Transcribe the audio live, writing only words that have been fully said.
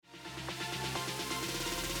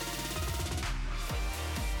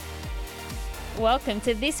Welcome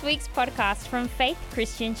to this week's podcast from Faith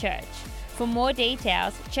Christian Church. For more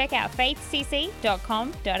details, check out faithcc.com.au.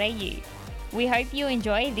 We hope you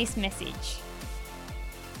enjoy this message.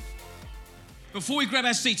 Before we grab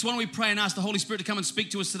our seats, why don't we pray and ask the Holy Spirit to come and speak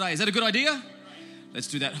to us today? Is that a good idea? Let's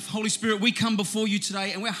do that. Holy Spirit, we come before you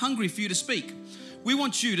today and we're hungry for you to speak. We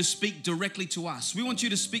want you to speak directly to us. We want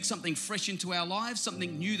you to speak something fresh into our lives,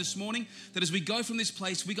 something new this morning, that as we go from this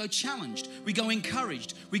place, we go challenged, we go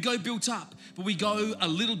encouraged, we go built up, but we go a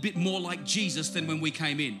little bit more like Jesus than when we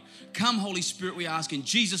came in. Come, Holy Spirit, we ask in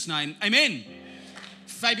Jesus' name, amen.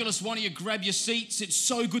 Fabulous. Why don't you grab your seats? It's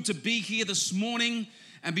so good to be here this morning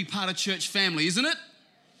and be part of church family, isn't it?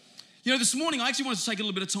 You know, this morning I actually wanted to take a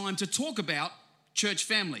little bit of time to talk about church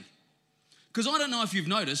family. Because I don't know if you've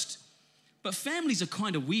noticed, but families are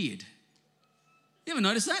kind of weird. You ever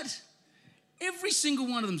notice that? Every single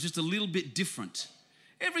one of them is just a little bit different.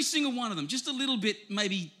 Every single one of them, just a little bit,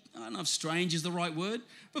 maybe, I don't know if strange is the right word,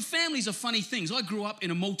 but families are funny things. I grew up in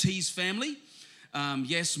a Maltese family.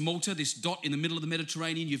 Yes, Malta, this dot in the middle of the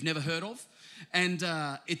Mediterranean you've never heard of. And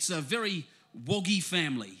it's a very woggy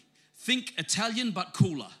family. Think Italian, but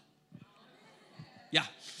cooler. Yeah.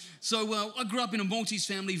 So I grew up in a Maltese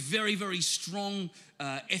family, very, very strong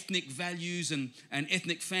ethnic values and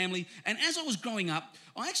ethnic family. And as I was growing up,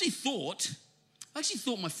 I actually thought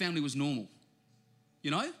my family was normal,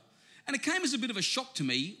 you know? And it came as a bit of a shock to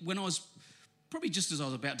me when I was, probably just as I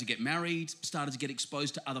was about to get married, started to get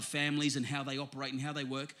exposed to other families and how they operate and how they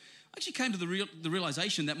work. I actually came to the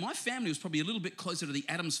realization that my family was probably a little bit closer to the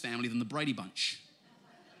Addams family than the Brady Bunch.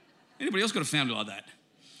 Anybody else got a family like that?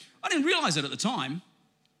 I didn't realize it at the time.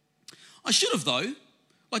 I should have, though.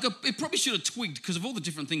 It probably should have twigged because of all the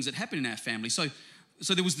different things that happened in our family. So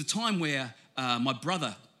there was the time where my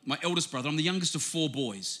eldest brother, I'm the youngest of four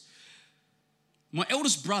boys. My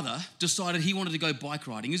eldest brother decided he wanted to go bike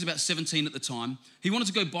riding. He was about 17 at the time. He wanted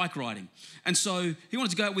to go bike riding. And so he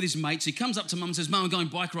wanted to go out with his mates. He comes up to Mum and says, "Mum, I'm going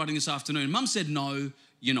bike riding this afternoon." Mum said, "No,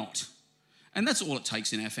 you're not." And that's all it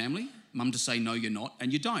takes in our family. Mum to say, "No, you're not,"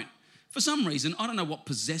 and you don't. For some reason, I don't know what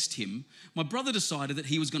possessed him, my brother decided that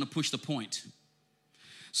he was going to push the point.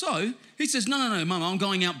 So he says, No, Mum, I'm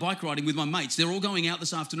going out bike riding with my mates. They're all going out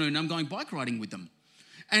this afternoon and I'm going bike riding with them.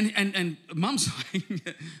 And Mum's saying,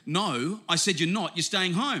 "No," I said, "You're not, you're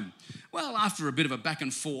staying home." Well, after a bit of a back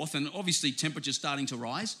and forth and obviously temperatures starting to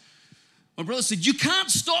rise, my brother said, "You can't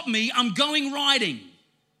stop me, I'm going riding."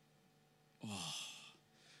 Oh,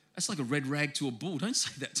 that's like a red rag to a bull. Don't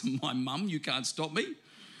say that to my mum, "You can't stop me."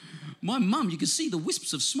 My mum, you can see the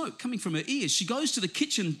wisps of smoke coming from her ears. She goes to the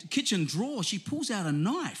kitchen drawer. She pulls out a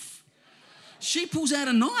knife.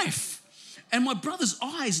 And my brother's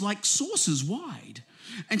eyes like saucers wide.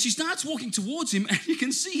 And she starts walking towards him and you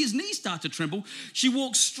can see his knees start to tremble. She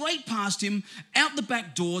walks straight past him, out the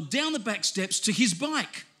back door, down the back steps to his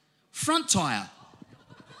bike. Front tire.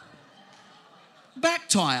 Back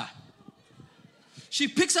tire. She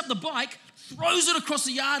picks up the bike, throws it across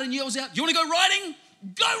the yard and yells out, "You want to go riding?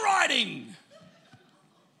 Go riding!"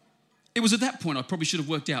 It was at that point I probably should have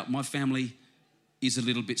worked out my family is a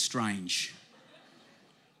little bit strange.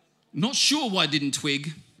 Not sure why I didn't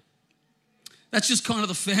twig. That's just kind of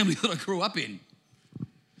the family that I grew up in.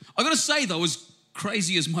 I got to say though, as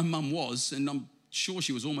crazy as my mum was, and I'm sure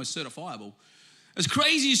she was almost certifiable, as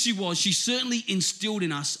crazy as she was, she certainly instilled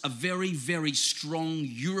in us a very, very strong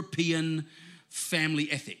European family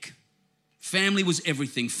ethic. Family was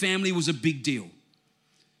everything. Family was a big deal.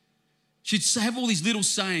 She'd have all these little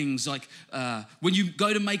sayings like, when you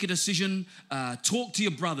go to make a decision, talk to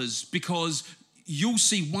your brothers because you'll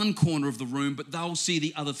see one corner of the room, but they'll see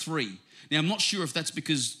the other three. Now, I'm not sure if that's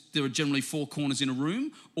because there are generally four corners in a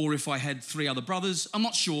room or if I had three other brothers. I'm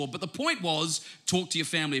not sure, but the point was, talk to your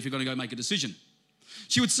family if you're going to go make a decision.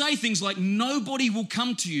 She would say things like, nobody will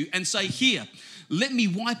come to you and say, "Here, let me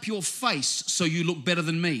wipe your face so you look better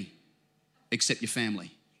than me," except your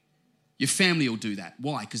family. Your family will do that.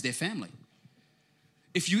 Why? Because they're family.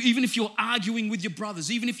 Even if you're arguing with your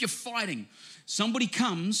brothers, even if you're fighting, somebody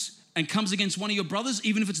comes against one of your brothers,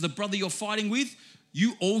 even if it's the brother you're fighting with,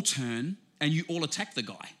 you all turn and you all attack the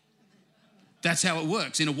guy. That's how it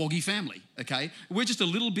works in a woggy family, okay? We're just a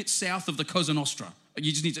little bit south of the Cosa Nostra.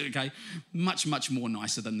 You just need to, okay? Much, much more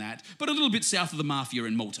nicer than that, but a little bit south of the mafia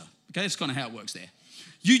in Malta, okay? That's kind of how it works there.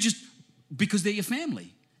 Because they're your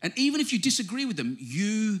family. And even if you disagree with them,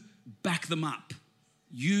 you back them up.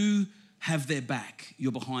 You have their back.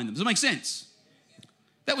 You're behind them. Does that make sense?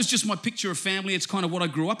 That was just my picture of family. It's kind of what I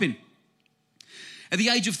grew up in. At the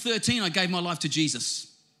age of 13, I gave my life to Jesus.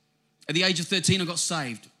 At the age of 13, I got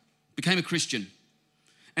saved, became a Christian.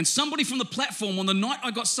 And somebody from the platform on the night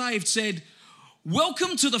I got saved said,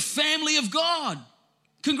 Welcome to the family of God.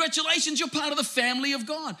 Congratulations, you're part of the family of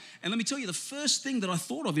God. And let me tell you, the first thing that I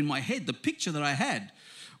thought of in my head, the picture that I had,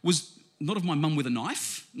 was not of my mum with a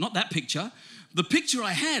knife, not that picture. The picture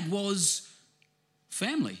I had was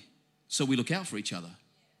family. So we look out for each other.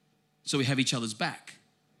 So we have each other's back.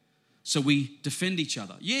 So we defend each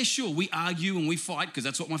other. Yeah, sure, we argue and we fight because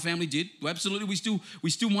that's what my family did. Absolutely, we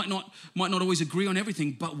still might not always agree on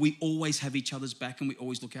everything, but we always have each other's back and we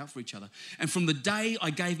always look out for each other. And from the day I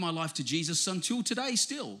gave my life to Jesus until today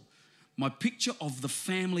still, my picture of the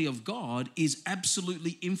family of God is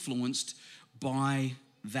absolutely influenced by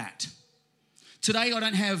that. Today, I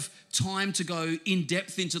don't have time to go in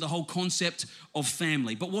depth into the whole concept of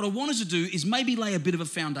family, but what I wanted to do is maybe lay a bit of a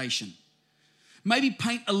foundation. Maybe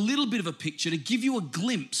paint a little bit of a picture to give you a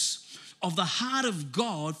glimpse of the heart of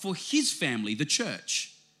God for his family, the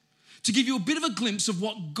church. To give you a bit of a glimpse of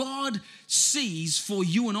what God sees for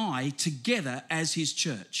you and I together as his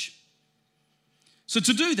church. So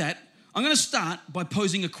to do that, I'm going to start by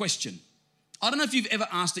posing a question. I don't know if you've ever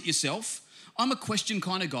asked it yourself. I'm a question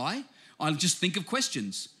kind of guy. I just think of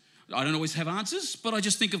questions. I don't always have answers, but I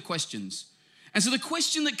just think of questions. And so the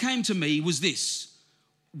question that came to me was this: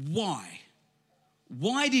 why?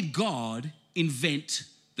 Why did God invent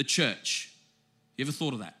the church? You ever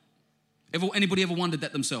thought of that? Anybody ever wondered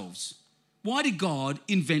that themselves? Why did God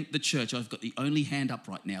invent the church? I've got the only hand up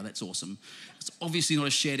right now. That's awesome. It's obviously not a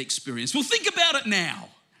shared experience. Well, think about it now.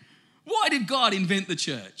 Why did God invent the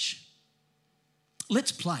church?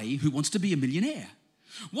 Let's play Who Wants to Be a Millionaire.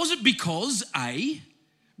 Was it because A,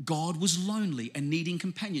 God was lonely and needing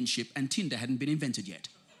companionship and Tinder hadn't been invented yet?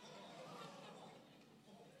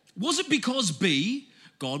 Was it because B,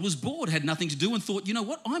 God was bored, had nothing to do and thought, you know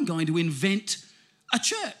what, I'm going to invent a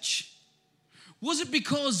church? Was it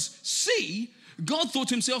because C, God thought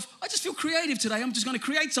to himself, I just feel creative today, I'm just going to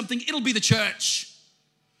create something, it'll be the church?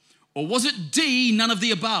 Or was it D, none of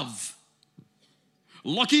the above?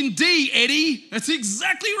 Lock in D, Eddie. That's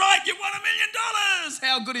exactly right, you won $1 million.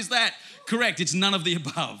 How good is that? Correct, it's none of the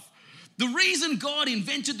above. The reason God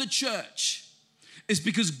invented the church is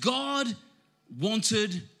because God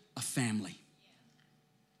wanted a family.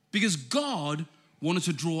 Because God wanted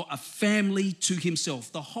to draw a family to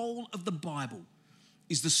himself. The whole of the Bible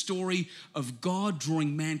is the story of God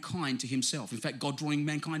drawing mankind to himself. In fact, God drawing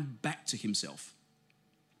mankind back to himself.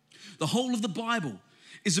 The whole of the Bible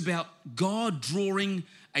is about God drawing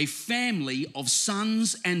a family of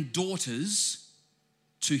sons and daughters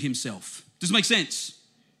to himself. Does it make sense?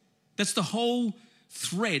 That's the whole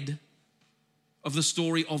thread of the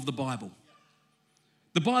story of the Bible.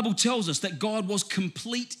 The Bible tells us that God was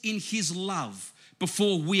complete in his love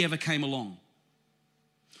before we ever came along.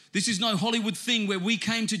 This is no Hollywood thing where we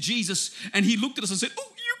came to Jesus and he looked at us and said,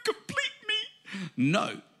 oh, you complete me.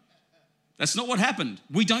 No, that's not what happened.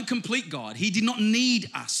 We don't complete God. He did not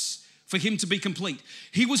need us for him to be complete.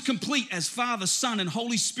 He was complete as Father, Son, and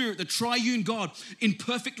Holy Spirit, the triune God, in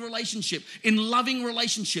perfect relationship, in loving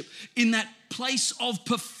relationship, in that place of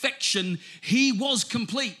perfection. He was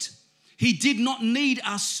complete. He did not need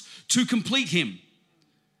us to complete him.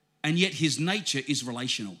 And yet his nature is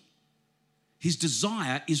relational. His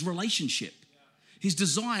desire is relationship. His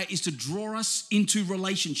desire is to draw us into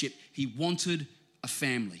relationship. He wanted a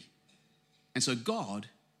family. And so God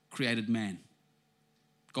created man.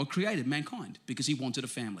 God created mankind because he wanted a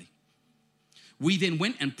family. We then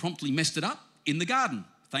went and promptly messed it up in the garden.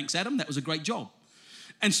 Thanks, Adam. That was a great job.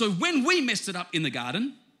 And so when we messed it up in the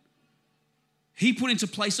garden, he put into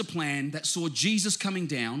place a plan that saw Jesus coming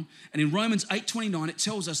down. And in Romans 8:29, it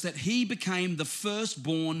tells us that he became the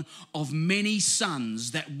firstborn of many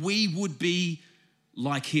sons, that we would be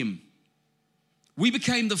like him. We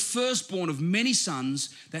became the firstborn of many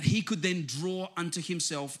sons that he could then draw unto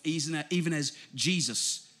himself, even as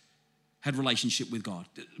Jesus had relationship with God.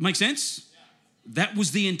 Make sense? That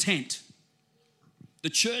was the intent. The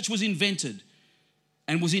church was invented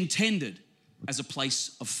and was intended as a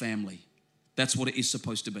place of family. That's what it is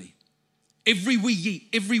supposed to be. Every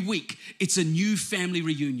week, it's a new family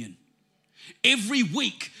reunion. Every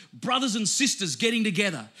week, brothers and sisters getting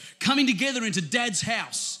together, coming together into Dad's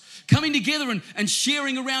house, coming together and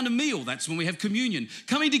sharing around a meal. That's when we have communion.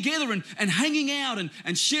 Coming together and hanging out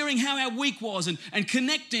and sharing how our week was and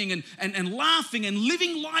connecting and laughing and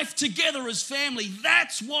living life together as family.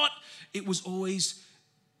 That's what it was always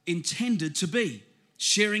intended to be,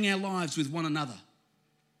 sharing our lives with one another.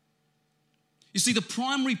 You see, the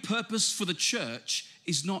primary purpose for the church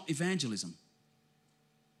is not evangelism.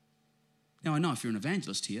 Now, I know if you're an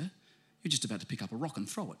evangelist here, you're just about to pick up a rock and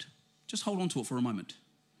throw it. Just hold on to it for a moment,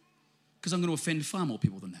 because I'm going to offend far more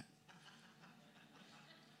people than that.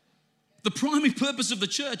 The primary purpose of the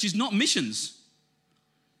church is not missions.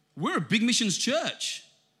 We're a big missions church,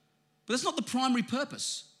 but that's not the primary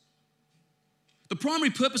purpose. The primary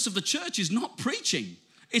purpose of the church is not preaching.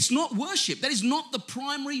 It's not worship. That is not the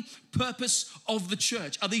primary purpose of the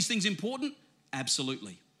church. Are these things important?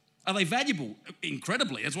 Absolutely. Are they valuable?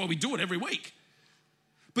 Incredibly. That's why we do it every week.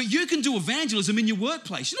 But you can do evangelism in your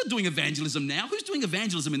workplace. You're not doing evangelism now. Who's doing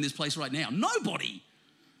evangelism in this place right now? Nobody.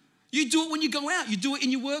 You do it when you go out. You do it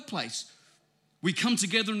in your workplace. We come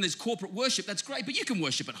together and there's corporate worship. That's great, but you can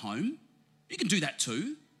worship at home. You can do that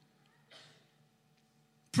too.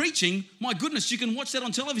 Preaching, my goodness, you can watch that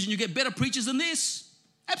on television. You get better preachers than this.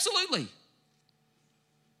 Absolutely.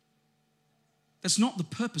 That's not the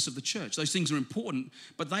purpose of the church. Those things are important,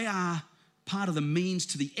 but they are part of the means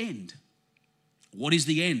to the end. What is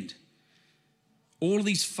the end? All of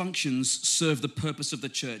these functions serve the purpose of the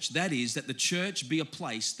church. That is, that the church be a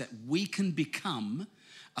place that we can become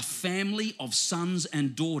a family of sons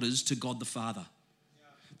and daughters to God the Father.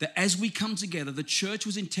 That as we come together, the church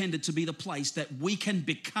was intended to be the place that we can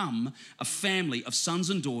become a family of sons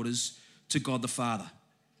and daughters to God the Father.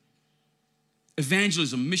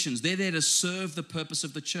 Evangelism, missions, they're there to serve the purpose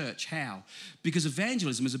of the church. How? Because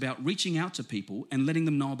evangelism is about reaching out to people and letting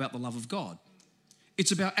them know about the love of God.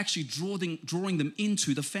 It's about actually drawing them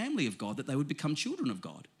into the family of God, that they would become children of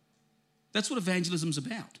God. That's what evangelism's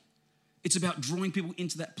about. It's about drawing people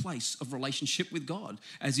into that place of relationship with God,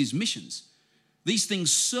 as is missions. These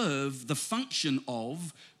things serve the function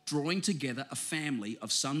of drawing together a family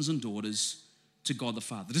of sons and daughters to God the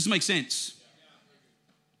Father. Does this make sense?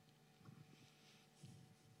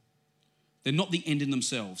 They're not the end in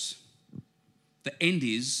themselves. The end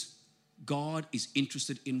is God is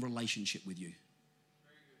interested in relationship with you.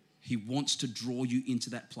 He wants to draw you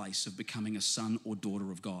into that place of becoming a son or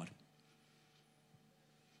daughter of God.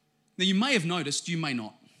 Now, you may have noticed, you may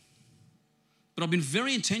not, but I've been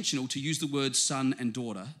very intentional to use the word son and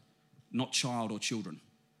daughter, not child or children.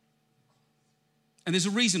 And there's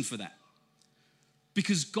a reason for that.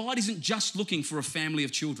 Because God isn't just looking for a family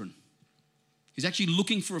of children. He's actually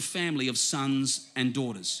looking for a family of sons and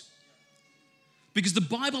daughters. Because the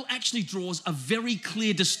Bible actually draws a very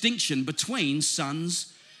clear distinction between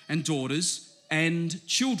sons and daughters and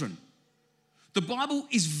children. The Bible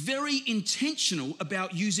is very intentional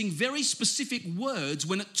about using very specific words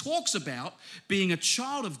when it talks about being a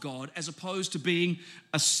child of God as opposed to being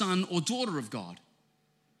a son or daughter of God.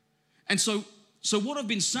 And so what I've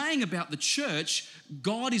been saying about the church,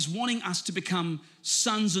 God is wanting us to become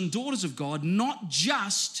sons and daughters of God, not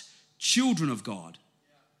just children of God.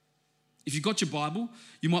 If you've got your Bible,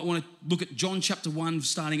 you might want to look at John chapter 1,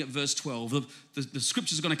 starting at verse 12. The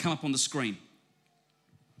scriptures are going to come up on the screen.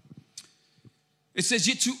 It says,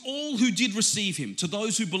 "Yet to all who did receive him, to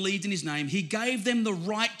those who believed in his name, he gave them the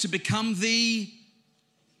right to become the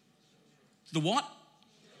what?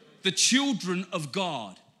 The children of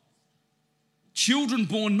God. Children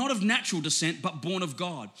born not of natural descent, but born of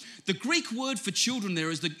God." The Greek word for children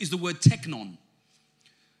there is the word teknon.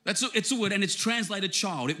 It's a word, and it's translated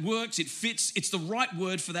child. It works, it fits, it's the right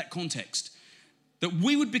word for that context. That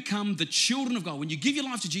we would become the children of God. When you give your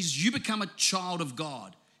life to Jesus, you become a child of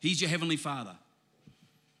God. He's your heavenly Father.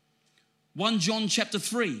 1 John chapter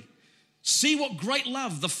 3. "See what great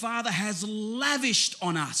love the Father has lavished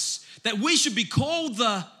on us, that we should be called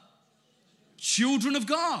the children of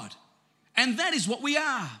God." And that is what we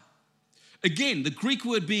are. Again, the Greek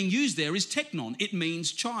word being used there is teknon. It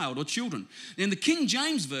means child or children. In the King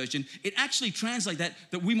James Version, it actually translates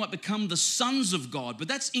that we might become the sons of God, but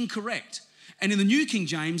that's incorrect. And in the New King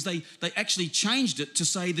James, they actually changed it to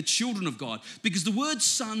say the children of God, because the word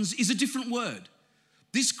sons is a different word.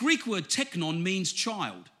 This Greek word teknon means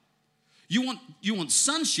child. You want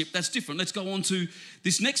sonship, that's different. Let's go on to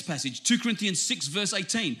this next passage, 2 Corinthians 6, verse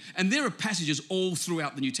 18. And there are passages all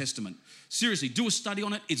throughout the New Testament. Seriously, do a study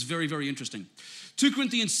on it. It's very, very interesting. 2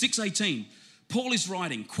 Corinthians 6:18, Paul is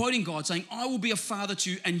writing, quoting God, saying, "I will be a father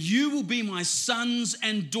to you, and you will be my sons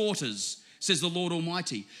and daughters, says the Lord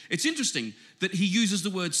Almighty." It's interesting that he uses the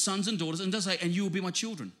word sons and daughters and does say, "and you will be my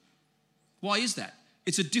children." Why is that?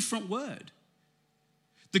 It's a different word.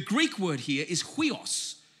 The Greek word here is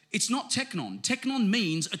huios. It's not teknon. Teknon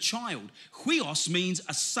means a child. Huios means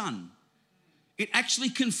a son. It actually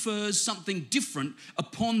confers something different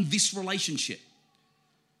upon this relationship.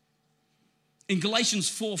 In Galatians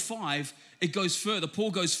 4:5, it goes further.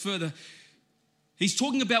 Paul goes further. He's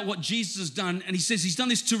talking about what Jesus has done, and he says he's done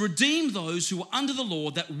this to redeem those who are under the law,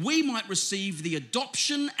 that we might receive the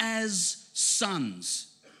adoption as sons.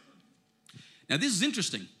 Now, this is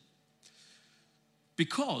interesting,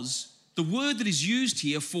 because the word that is used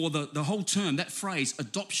here for the whole term, that phrase,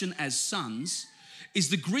 adoption as sons, is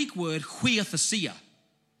the Greek word huiothesia.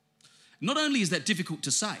 Not only is that difficult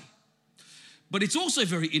to say, but it's also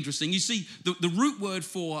very interesting. You see, the root word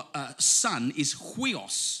for son is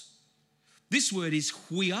huios. This word is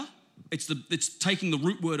huia. It's taking the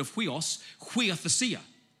root word of huios, huiothesia.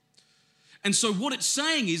 And so what it's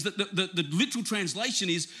saying is that the literal translation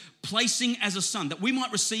is placing as a son, that we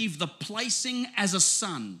might receive the placing as a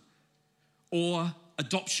son or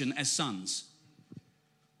adoption as sons.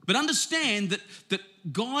 But understand that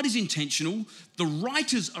God is intentional, the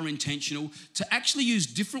writers are intentional to actually use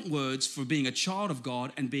different words for being a child of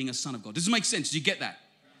God and being a son of God. Does it make sense? Do you get that?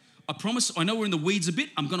 I promise, I know we're in the weeds a bit.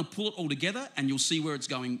 I'm going to pull it all together and you'll see where it's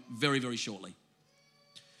going very, very shortly.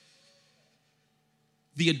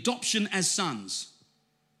 The adoption as sons.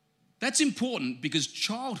 That's important because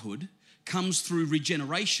childhood comes through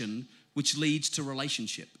regeneration, which leads to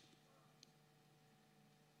relationship.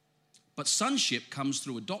 But sonship comes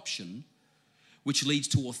through adoption, which leads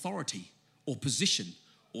to authority or position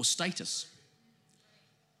or status.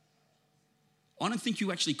 I don't think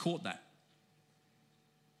you actually caught that,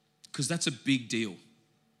 because that's a big deal.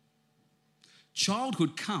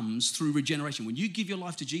 Childhood comes through regeneration. When you give your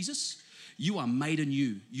life to Jesus, you are made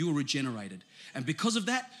anew. You are regenerated. And because of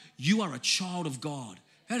that, you are a child of God.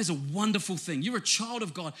 That is a wonderful thing. You're a child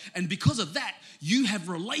of God. And because of that, you have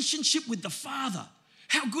relationship with the Father.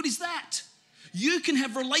 How good is that? You can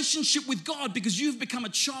have relationship with God because you've become a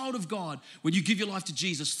child of God when you give your life to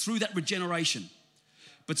Jesus through that regeneration.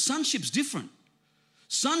 But sonship's different.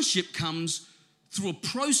 Sonship comes through a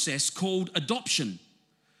process called adoption.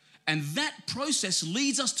 And that process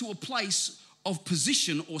leads us to a place of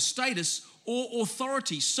position or status or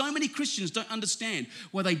authority. So many Christians don't understand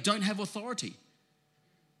why they don't have authority,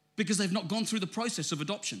 because they've not gone through the process of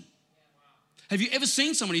adoption. Have you ever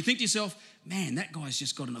seen someone, you think to yourself, man, that guy's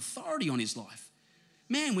just got an authority on his life.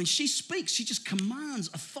 Man, when she speaks, she just commands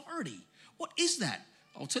authority. What is that?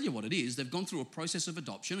 I'll tell you what it is. They've gone through a process of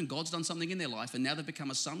adoption and God's done something in their life and now they've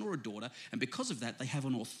become a son or a daughter, and because of that, they have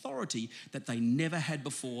an authority that they never had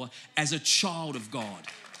before as a child of God,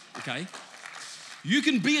 okay? You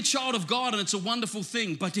can be a child of God and it's a wonderful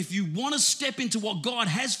thing, but if you want to step into what God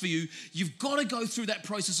has for you, you've got to go through that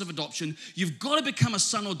process of adoption. You've got to become a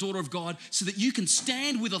son or daughter of God so that you can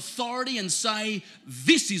stand with authority and say,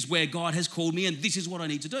 this is where God has called me and this is what I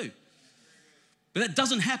need to do. But that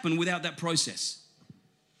doesn't happen without that process.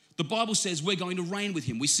 The Bible says we're going to reign with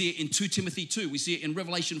him. We see it in 2 Timothy 2. We see it in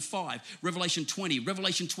Revelation 5, Revelation 20,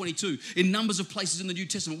 Revelation 22. In numbers of places in the New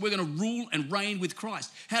Testament, we're going to rule and reign with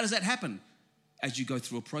Christ. How does that happen? As you go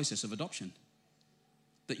through a process of adoption,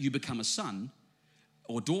 that you become a son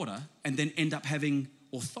or daughter and then end up having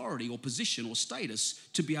authority or position or status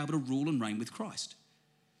to be able to rule and reign with Christ.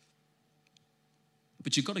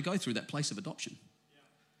 But you've got to go through that place of adoption.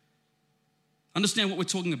 Understand what we're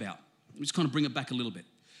talking about. Let me just kind of bring it back a little bit.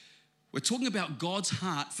 We're talking about God's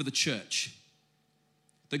heart for the church.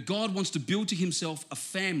 That God wants to build to himself a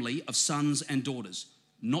family of sons and daughters,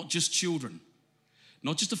 not just children.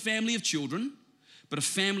 Not just a family of children, but a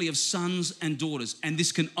family of sons and daughters. And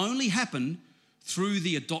this can only happen through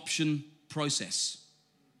the adoption process.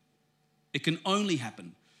 It can only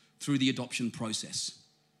happen through the adoption process.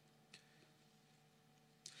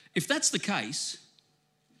 If that's the case,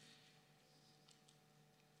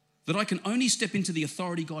 that I can only step into the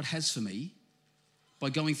authority God has for me by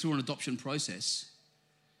going through an adoption process,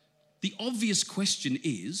 the obvious question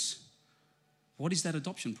is, what is that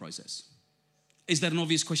adoption process? Is that an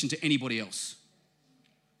obvious question to anybody else?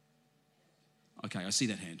 Okay, I see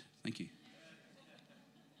that hand. Thank you.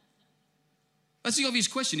 That's the obvious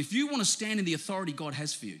question. If you want to stand in the authority God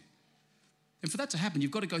has for you, and for that to happen, you've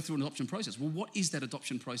got to go through an adoption process. Well, what is that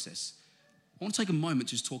adoption process? I want to take a moment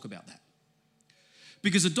to just talk about that.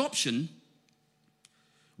 Because adoption,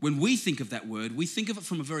 when we think of that word, we think of it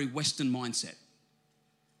from a very Western mindset.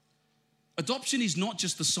 Adoption is not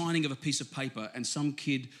just the signing of a piece of paper and some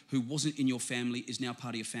kid who wasn't in your family is now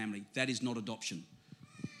part of your family. That is not adoption.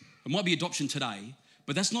 It might be adoption today,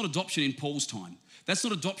 but that's not adoption in Paul's time. That's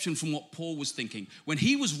not adoption from what Paul was thinking. When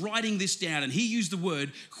he was writing this down and he used the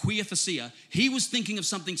word huiothesia, he was thinking of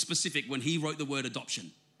something specific when he wrote the word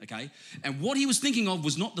adoption, okay? And what he was thinking of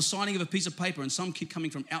was not the signing of a piece of paper and some kid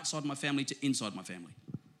coming from outside my family to inside my family.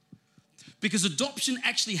 Because adoption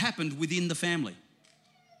actually happened within the family.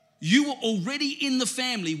 You were already in the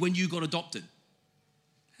family when you got adopted.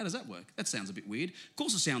 How does that work? That sounds a bit weird. Of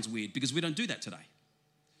course it sounds weird because we don't do that today.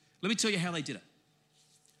 Let me tell you how they did it.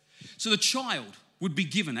 So the child would be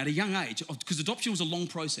given at a young age, because adoption was a long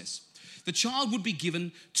process. The child would be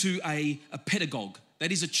given to a pedagogue.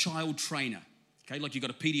 That is a child trainer. Okay, like you've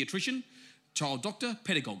got a pediatrician, child doctor,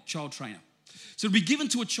 pedagogue, child trainer. So it'd be given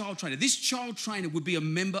to a child trainer. This child trainer would be a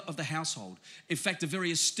member of the household. In fact, a very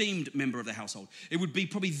esteemed member of the household. It would be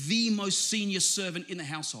probably the most senior servant in the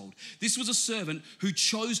household. This was a servant who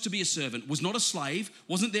chose to be a servant, was not a slave,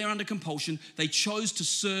 wasn't there under compulsion. They chose to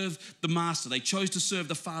serve the master. They chose to serve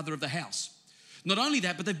the father of the house. Not only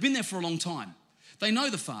that, but they've been there for a long time. They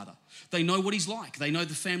know the father. They know what he's like. They know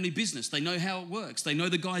the family business. They know how it works. They know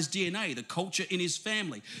the guy's DNA, the culture in his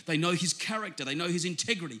family. They know his character. They know his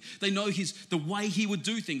integrity. They know the way he would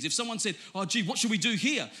do things. If someone said, oh, gee, what should we do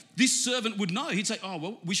here? This servant would know. He'd say, oh,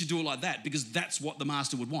 well, we should do it like that because that's what the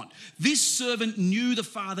master would want. This servant knew the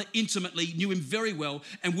father intimately, knew him very well,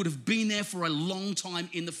 and would have been there for a long time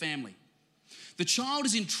in the family. The child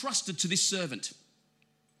is entrusted to this servant.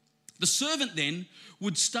 The servant then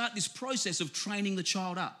would start this process of training the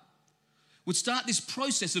child up, would start this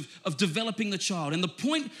process of developing the child. And the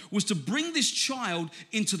point was to bring this child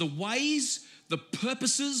into the ways, the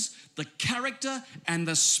purposes, the character, and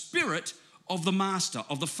the spirit of the master,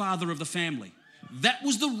 of the father of the family. That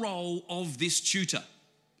was the role of this tutor.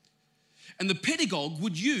 And the pedagogue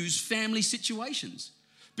would use family situations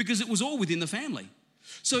because it was all within the family.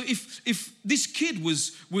 So if this kid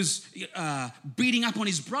was beating up on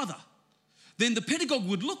his brother, then the pedagogue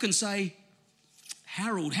would look and say,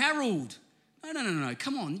 Harold, no,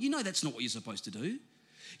 come on. You know that's not what you're supposed to do.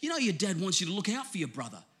 You know your dad wants you to look out for your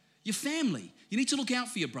brother, your family. You need to look out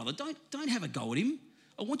for your brother. Don't have a go at him.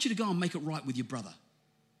 I want you to go and make it right with your brother.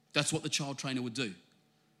 That's what the child trainer would do.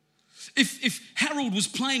 If Harold was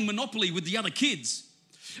playing Monopoly with the other kids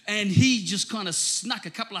and he just kind of snuck a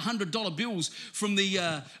couple of $100 bills from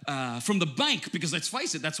the bank, because let's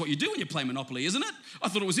face it, that's what you do when you play Monopoly, isn't it? I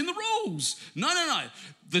thought it was in the rules. No.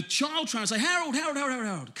 The child trainer would say,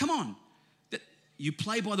 Harold, come on. You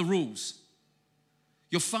play by the rules.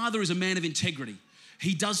 Your father is a man of integrity.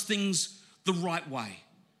 He does things the right way.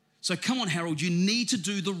 So come on, Harold, you need to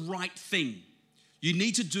do the right thing.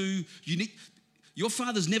 Your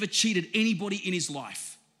father's never cheated anybody in his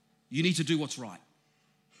life. You need to do what's right.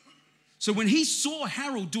 So when he saw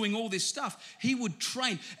Harold doing all this stuff, he would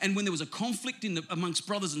train. And when there was a conflict amongst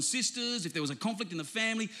brothers and sisters, if there was a conflict in the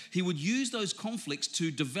family, he would use those conflicts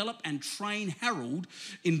to develop and train Harold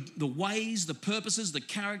in the ways, the purposes, the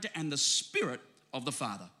character, and the spirit of the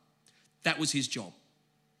father. That was his job.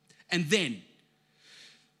 And then,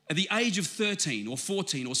 at the age of 13 or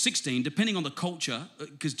 14 or 16, depending on the culture,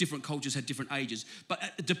 because different cultures had different ages, but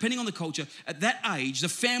depending on the culture, at that age, the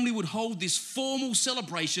family would hold this formal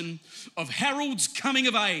celebration of Harold's coming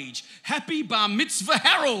of age. Happy Bar Mitzvah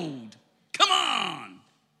Harold. Come on.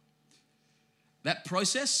 That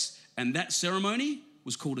process and that ceremony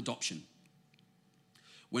was called adoption.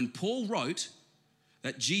 When Paul wrote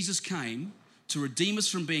that Jesus came to redeem us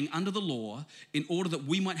from being under the law in order that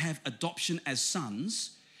we might have adoption as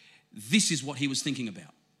sons, this is what he was thinking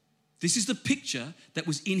about. This is the picture that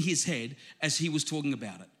was in his head as he was talking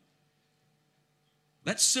about it.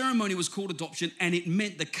 That ceremony was called adoption, and it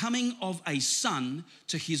meant the coming of a son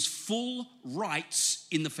to his full rights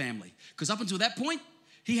in the family. Because up until that point,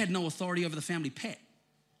 he had no authority over the family pet.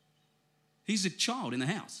 He's a child in the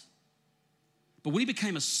house. But when he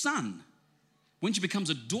became a son, when she becomes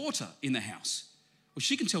a daughter in the house, well,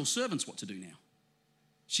 she can tell servants what to do now.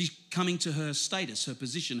 She's coming to her status, her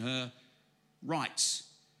position, her rights,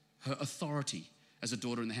 her authority as a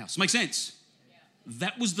daughter in the house. Make sense? Yeah.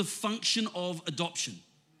 That was the function of adoption.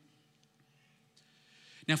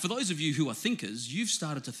 Now, for those of you who are thinkers, you've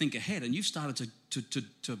started to think ahead and you've started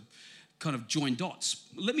to kind of join dots.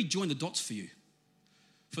 Let me join the dots for you.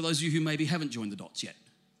 For those of you who maybe haven't joined the dots yet.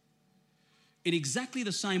 In exactly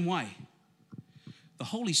the same way, the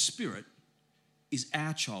Holy Spirit is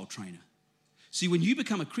our child trainer. See, when you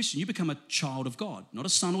become a Christian, you become a child of God, not a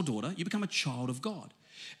son or daughter. You become a child of God.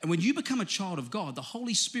 And when you become a child of God, the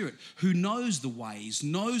Holy Spirit, who knows the ways,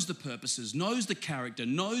 knows the purposes, knows the character,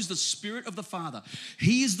 knows the spirit of the Father,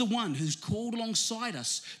 he is the one who's called alongside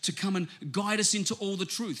us to come and guide us into all the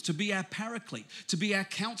truth, to be our paraclete, to be our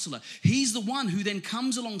counselor. He's the one who then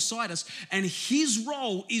comes alongside us, and his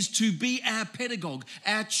role is to be our pedagogue,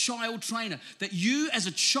 our child trainer, that you as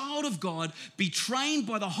a child of God be trained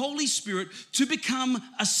by the Holy Spirit to become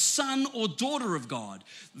a son or daughter of God.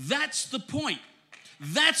 That's the point.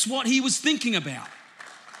 That's what he was thinking about.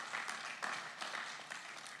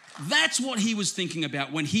 That's what he was thinking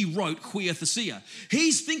about when he wrote Quia Thesia.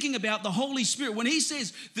 He's thinking about the Holy Spirit. When he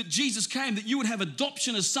says that Jesus came, that you would have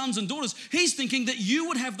adoption as sons and daughters, he's thinking that you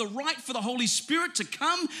would have the right for the Holy Spirit to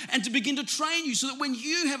come and to begin to train you so that when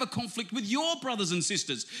you have a conflict with your brothers and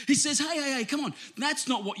sisters, he says, hey, come on, that's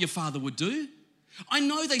not what your father would do. I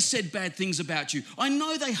know they said bad things about you. I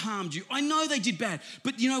know they harmed you. I know they did bad.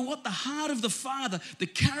 But you know what? The heart of the Father, the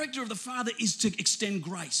character of the Father is to extend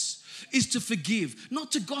grace, is to forgive,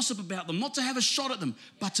 not to gossip about them, not to have a shot at them,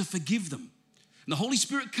 but to forgive them. And the Holy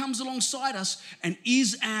Spirit comes alongside us and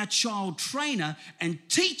is our child trainer and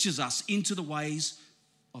teaches us into the ways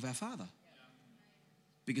of our Father.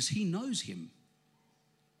 Because he knows him,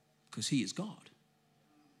 because he is God.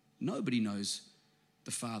 Nobody knows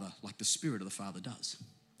the Father like the Spirit of the Father does.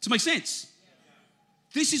 Does it make sense?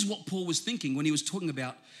 This is what Paul was thinking when he was talking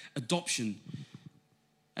about adoption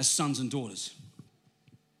as sons and daughters.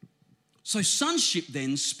 So sonship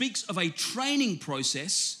then speaks of a training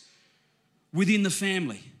process within the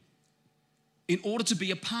family in order to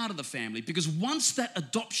be a part of the family, because once that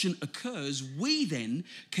adoption occurs, we then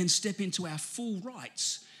can step into our full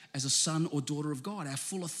rights as a son or daughter of God, our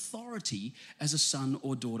full authority as a son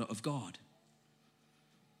or daughter of God.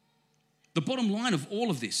 The bottom line of all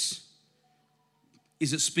of this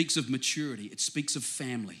is it speaks of maturity. It speaks of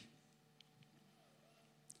family.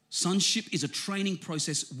 Sonship is a training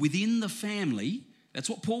process within the family. That's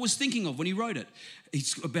what Paul was thinking of when he wrote it.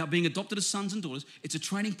 It's about being adopted as sons and daughters. It's a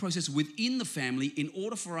training process within the family in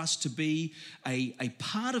order for us to be a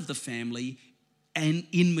part of the family and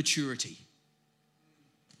in maturity.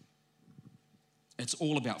 It's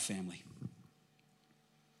all about family.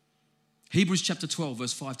 Hebrews chapter 12,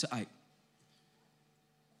 verse 5 to 8.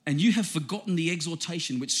 And you have forgotten the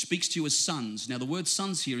exhortation which speaks to you as sons. Now, the word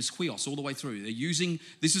sons here is huios all the way through. They're using,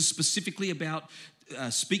 this is specifically about,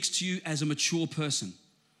 speaks to you as a mature person.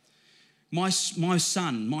 My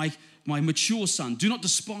son, my mature son, do not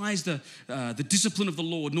despise the discipline of the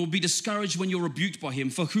Lord, nor be discouraged when you're rebuked by him.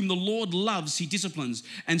 For whom the Lord loves, he disciplines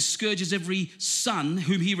and scourges every son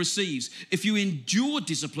whom he receives. If you endure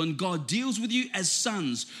discipline, God deals with you as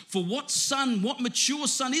sons. For what mature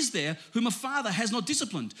son is there whom a father has not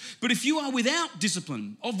disciplined? But if you are without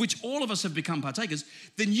discipline, of which all of us have become partakers,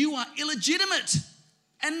 then you are illegitimate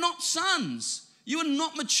and not sons. You are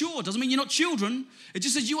not mature. Doesn't mean you're not children. It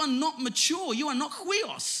just says you are not mature. You are not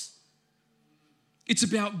huios. It's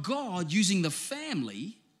about God using the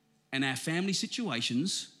family and our family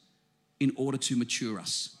situations in order to mature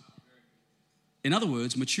us. In other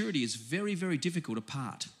words, maturity is very, very difficult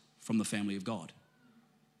apart from the family of God,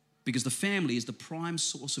 because the family is the prime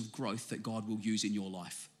source of growth that God will use in your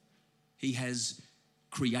life. He has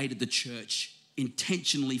created the church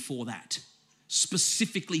intentionally for that,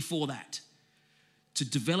 specifically for that, to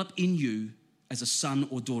develop in you as a son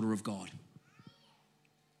or daughter of God.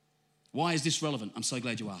 Why is this relevant? I'm so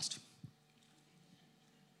glad you asked.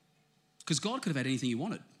 Because God could have had anything he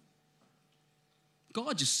wanted.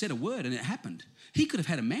 God just said a word and it happened. He could have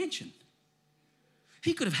had a mansion.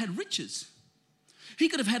 He could have had riches. He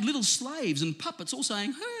could have had little slaves and puppets all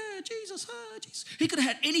saying, hey, Jesus, hey, Jesus. He could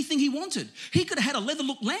have had anything he wanted. He could have had a leather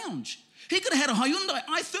look lounge. He could have had a Hyundai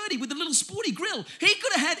i30 with a little sporty grill. He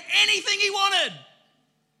could have had anything he wanted.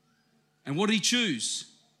 And what did he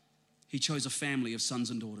choose? He chose a family of sons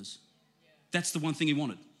and daughters. That's the one thing he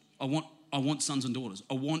wanted. I want sons and daughters.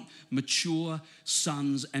 I want mature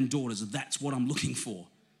sons and daughters. That's what I'm looking for.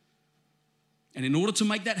 And in order to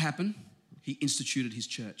make that happen, he instituted his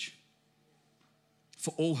church.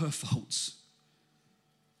 For all her faults,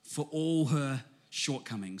 for all her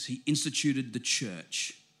shortcomings, he instituted the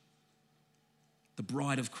church, the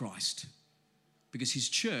bride of Christ, because his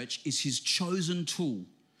church is his chosen tool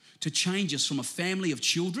to change us from a family of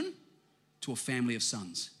children to a family of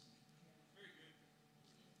sons.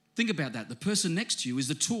 Think about that. The person next to you is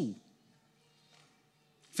the tool. In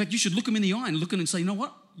fact, you should look them in the eye and look at them and say, you know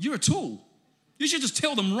what? You're a tool. You should just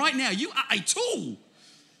tell them right now, you are a tool.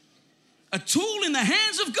 A tool in the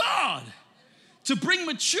hands of God to bring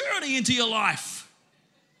maturity into your life.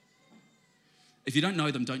 If you don't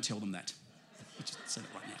know them, don't tell them that. I just said it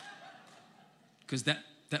right now. Because that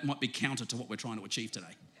might be counter to what we're trying to achieve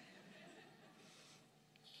today.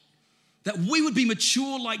 That we would be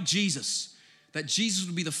mature like Jesus. That Jesus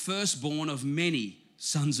would be the firstborn of many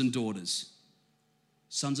sons and daughters.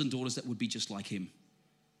 Sons and daughters that would be just like him.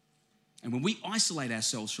 And when we isolate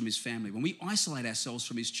ourselves from his family, when we isolate ourselves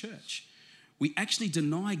from his church, we actually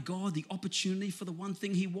deny God the opportunity for the one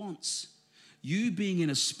thing he wants. You being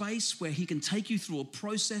in a space where he can take you through a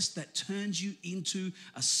process that turns you into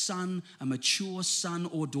a son, a mature son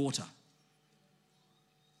or daughter.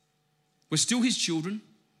 We're still his children.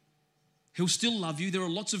 He'll still love you. There are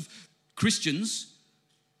lots of Christians,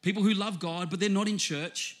 people who love God, but they're not in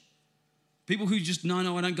church. People who just,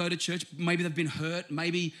 no, I don't go to church. Maybe they've been hurt.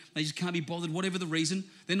 Maybe they just can't be bothered, whatever the reason.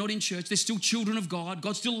 They're not in church. They're still children of God.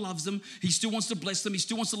 God still loves them. He still wants to bless them. He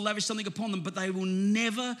still wants to lavish something upon them, but they will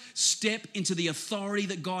never step into the authority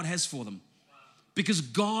that God has for them. Because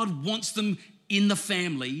God wants them in the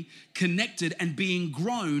family, connected and being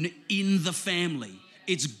grown in the family.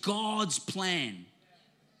 It's God's plan.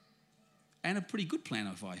 And a pretty good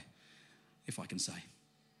plan, if I can say.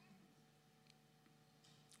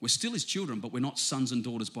 We're still his children, but we're not sons and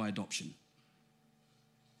daughters by adoption.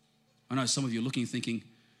 I know some of you are looking thinking,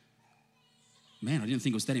 man, I didn't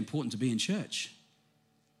think it was that important to be in church.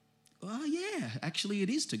 Well, yeah, actually it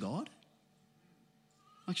is to God.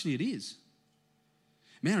 Actually it is.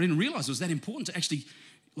 Man, I didn't realize it was that important to actually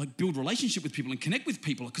build relationship with people and connect with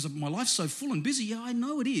people because my life's so full and busy. Yeah, I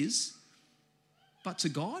know it is. But to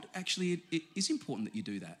God, actually it is important that you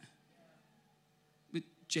do that. It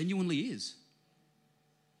genuinely is.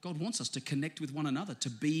 God wants us to connect with one another, to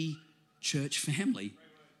be church family.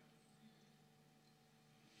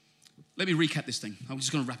 Let me recap this thing. I'm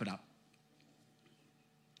just going to wrap it up.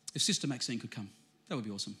 If Sister Maxine could come, that would be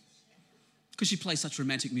awesome. Because she plays such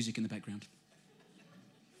romantic music in the background.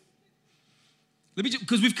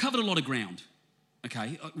 Because we've covered a lot of ground,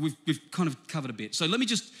 okay? We've kind of covered a bit. So let me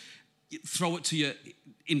just throw it to you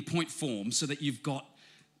in point form so that you've got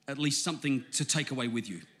at least something to take away with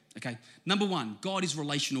you. Okay, number one, God is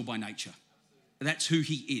relational by nature. That's who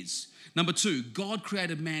he is. Number two, God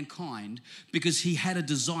created mankind because he had a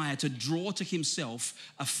desire to draw to himself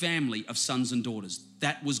a family of sons and daughters.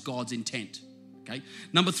 That was God's intent. Okay.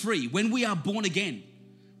 Number three, when we are born again,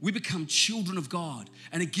 we become children of God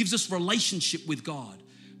and it gives us relationship with God.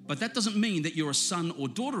 But that doesn't mean that you're a son or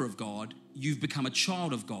daughter of God. You've become a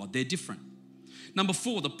child of God. They're different. Number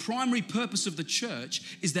four, the primary purpose of the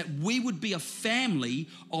church is that we would be a family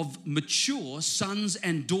of mature sons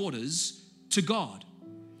and daughters to God.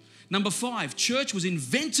 Number five, church was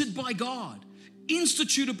invented by God,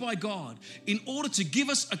 instituted by God, in order to give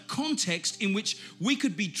us a context in which we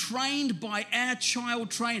could be trained by our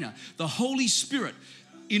child trainer, the Holy Spirit,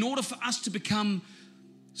 in order for us to become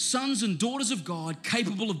sons and daughters of God,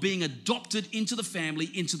 capable of being adopted into the family,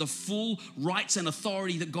 into the full rights and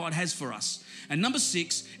authority that God has for us. And number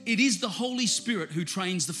six, it is the Holy Spirit who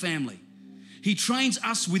trains the family. He trains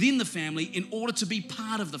us within the family in order to be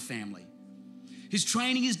part of the family. His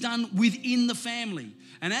training is done within the family.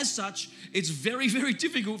 And as such, it's very, very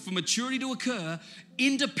difficult for maturity to occur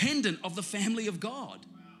independent of the family of God.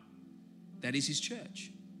 That is his church.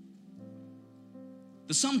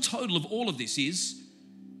 The sum total of all of this is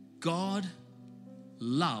God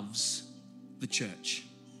loves the church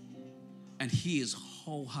and he is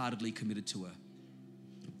wholeheartedly committed to her.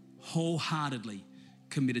 Wholeheartedly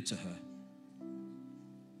committed to her.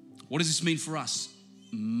 What does this mean for us?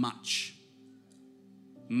 Much.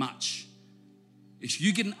 Much. If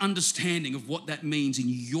you get an understanding of what that means in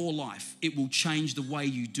your life, it will change the way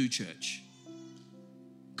you do church.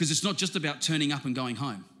 Because it's not just about turning up and going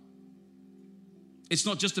home. It's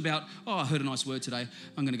not just about, oh, I heard a nice word today,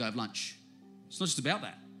 I'm going to go have lunch. It's not just about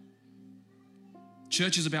that.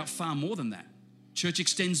 Church is about far more than that. Church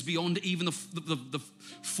extends beyond even the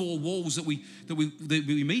four walls that we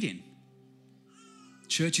meet in.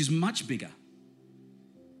 Church is much bigger.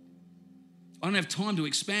 I don't have time to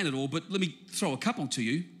expand it all, but let me throw a couple to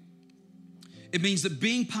you. It means that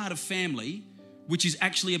being part of family, which is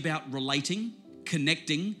actually about relating,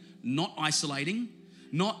 connecting, not isolating,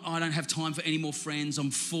 not, I don't have time for any more friends,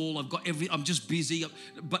 I'm full, I'm just busy.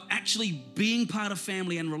 But actually being part of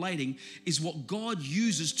family and relating is what God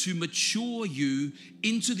uses to mature you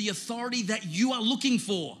into the authority that you are looking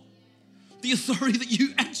for. The authority that you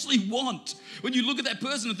actually want. When you look at that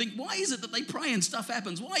person and think, why is it that they pray and stuff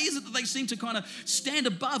happens? Why is it that they seem to kind of stand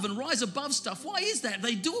above and rise above stuff? Why is that?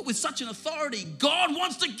 They do it with such an authority. God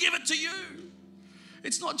wants to give it to you.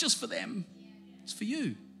 It's not just for them. It's for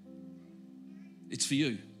you. It's for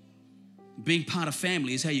you. Being part of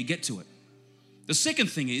family is how you get to it. The second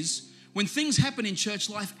thing is, when things happen in church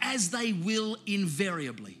life, as they will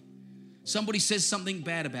invariably, somebody says something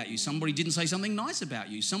bad about you. Somebody didn't say something nice about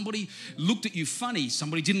you. Somebody looked at you funny.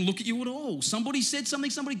 Somebody didn't look at you at all. Somebody said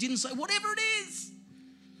something somebody didn't say. Whatever it is.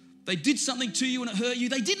 They did something to you and it hurt you.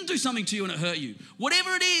 They didn't do something to you and it hurt you.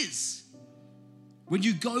 Whatever it is. When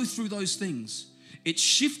you go through those things, it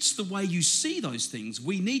shifts the way you see those things.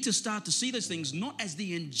 We need to start to see those things not as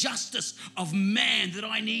the injustice of man that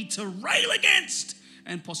I need to rail against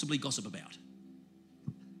and possibly gossip about.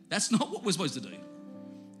 That's not what we're supposed to do.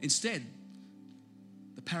 Instead,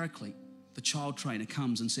 the paraclete, the child trainer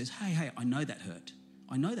comes and says, hey, I know that hurt.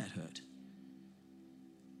 I know that hurt.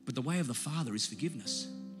 But the way of the Father is forgiveness.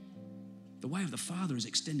 The way of the Father is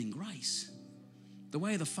extending grace. The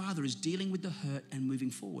way of the Father is dealing with the hurt and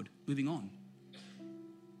moving forward, moving on.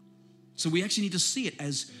 So we actually need to see it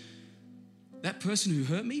as that person who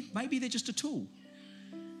hurt me, maybe they're just a tool.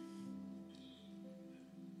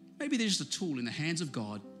 Maybe they're just a tool in the hands of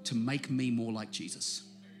God to make me more like Jesus.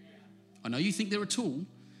 I know you think they're a tool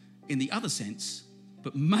in the other sense,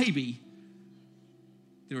 but maybe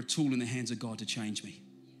they're a tool in the hands of God to change me.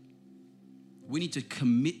 We need to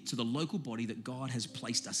commit to the local body that God has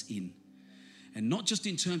placed us in. And not just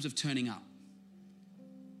in terms of turning up.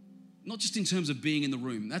 Not just in terms of being in the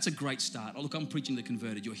room. That's a great start. Oh, look, I'm preaching to the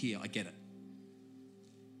converted. You're here. I get it.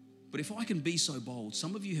 But if I can be so bold,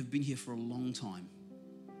 some of you have been here for a long time.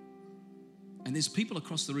 And there's people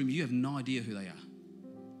across the room, you have no idea who they are.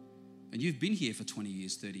 And you've been here for 20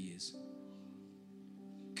 years, 30 years.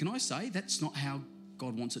 Can I say that's not how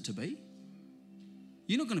God wants it to be?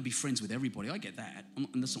 You're not going to be friends with everybody. I get that. And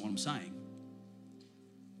that's not what I'm saying.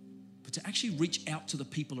 But to actually reach out to the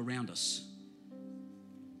people around us,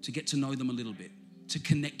 to get to know them a little bit, to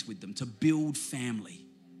connect with them, to build family.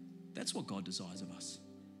 That's what God desires of us.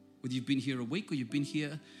 Whether you've been here a week or you've been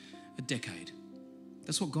here a decade.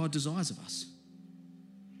 That's what God desires of us.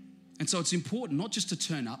 And so it's important not just to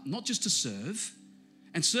turn up, not just to serve.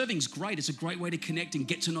 And serving's great. It's a great way to connect and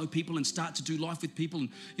get to know people and start to do life with people. And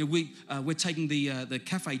you know, we're taking the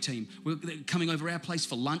cafe team. They're coming over our place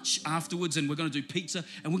for lunch afterwards, and we're going to do pizza.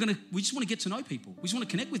 And we just want to get to know people. We just want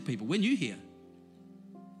to connect with people. We're new here.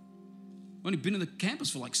 We've only been in the campus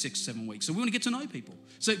for like 6-7 weeks, so we want to get to know people.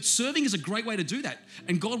 So serving is a great way to do that.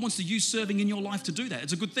 And God wants to use serving in your life to do that.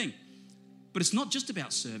 It's a good thing. But it's not just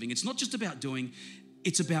about serving. It's not just about doing.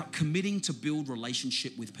 It's about committing to build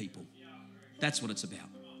relationship with people. That's what it's about.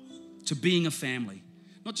 To being a family.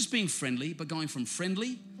 Not just being friendly, but going from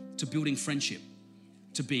friendly to building friendship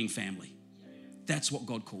to being family. That's what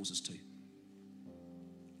God calls us to.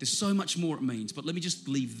 There's so much more it means, but let me just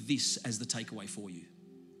leave this as the takeaway for you.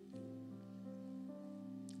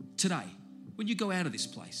 Today, when you go out of this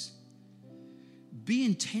place, be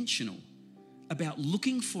intentional about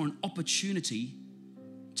looking for an opportunity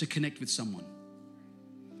to connect with someone.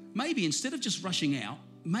 Maybe instead of just rushing out,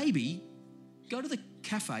 maybe go to the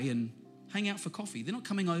cafe and hang out for coffee. They're not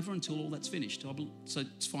coming over until all that's finished. So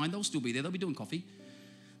it's fine, they'll still be there, they'll be doing coffee.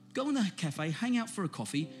 Go in the cafe, hang out for a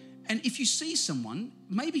coffee, and if you see someone,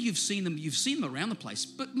 maybe you've seen them around the place,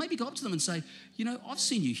 but maybe go up to them and say, you know, I've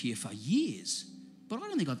seen you here for years, but I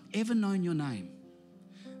don't think I've ever known your name.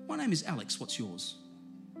 My name is Alex, what's yours?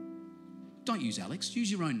 Don't use Alex, use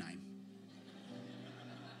your own name.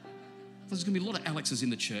 There's going to be a lot of Alexes in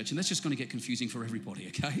the church, and that's just going to get confusing for everybody,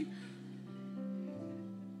 okay?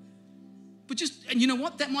 But and you know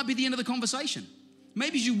what? That might be the end of the conversation.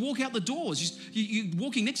 Maybe as you walk out the doors, you're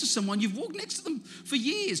walking next to someone, you've walked next to them for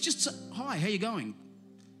years. Just say, hi, how you going?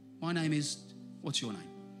 My name is, what's your name?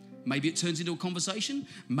 Maybe it turns into a conversation.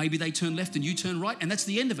 Maybe they turn left and you turn right, and that's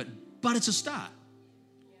the end of it. But it's a start.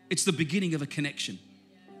 It's the beginning of a connection.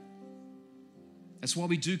 That's why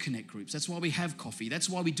we do connect groups. That's why we have coffee. That's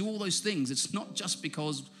why we do all those things. It's not just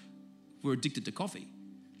because we're addicted to coffee.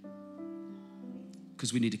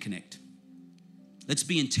 Because we need to connect. Let's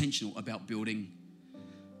be intentional about building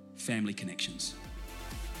family connections.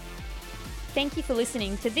 Thank you for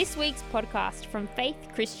listening to this week's podcast from Faith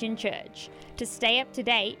Christian Church. To stay up to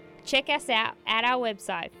date, check us out at our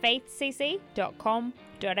website faithcc.com.au.